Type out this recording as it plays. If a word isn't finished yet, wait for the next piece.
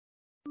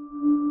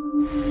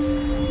Hi,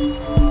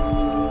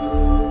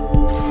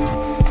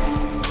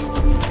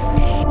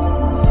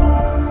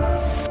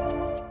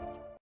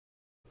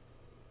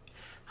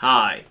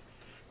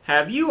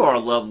 have you or a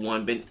loved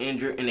one been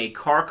injured in a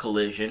car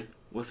collision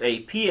with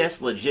a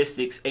PS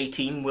Logistics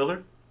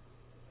 18-wheeler?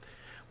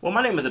 Well,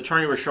 my name is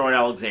attorney Reshard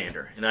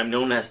Alexander, and I'm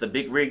known as the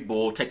Big Rig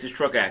Bull Texas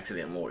truck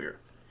accident lawyer.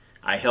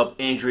 I help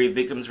injury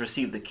victims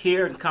receive the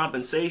care and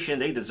compensation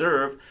they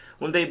deserve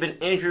when they've been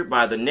injured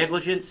by the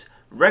negligence,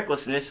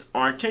 recklessness,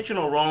 or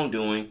intentional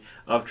wrongdoing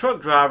of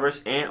truck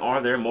drivers and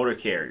or their motor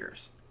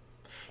carriers.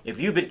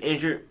 If you've been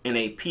injured in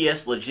a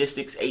PS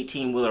Logistics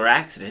 18-wheeler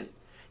accident,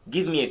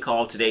 give me a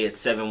call today at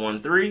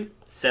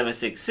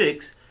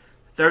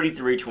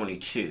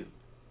 713-766-3322.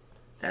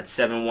 That's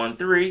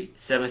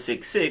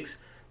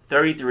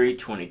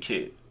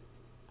 713-766-3322.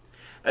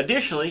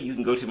 Additionally, you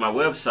can go to my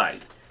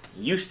website,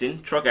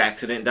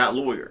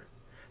 HoustonTruckAccident.lawyer.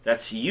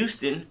 That's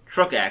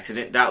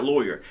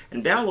HoustonTruckAccident.lawyer,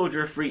 and download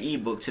your free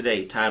ebook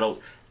today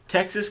titled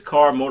Texas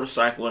Car,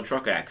 Motorcycle, and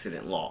Truck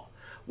Accident Law: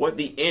 What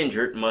the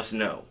Injured Must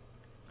Know.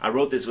 I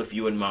wrote this with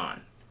you in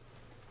mind.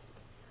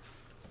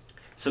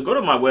 So go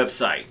to my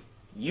website,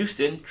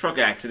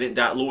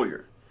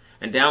 HoustonTruckAccident.lawyer,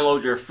 and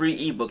download your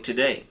free ebook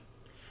today.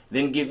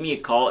 Then give me a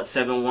call at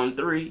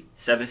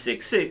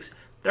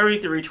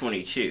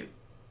 713-766-3322.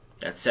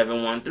 That's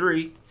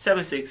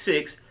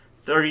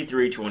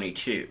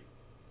 713-766-3322.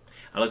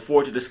 I look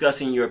forward to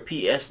discussing your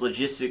PS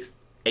Logistics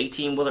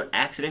 18-wheeler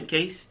accident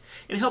case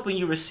and helping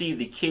you receive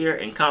the care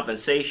and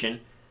compensation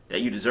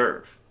that you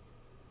deserve.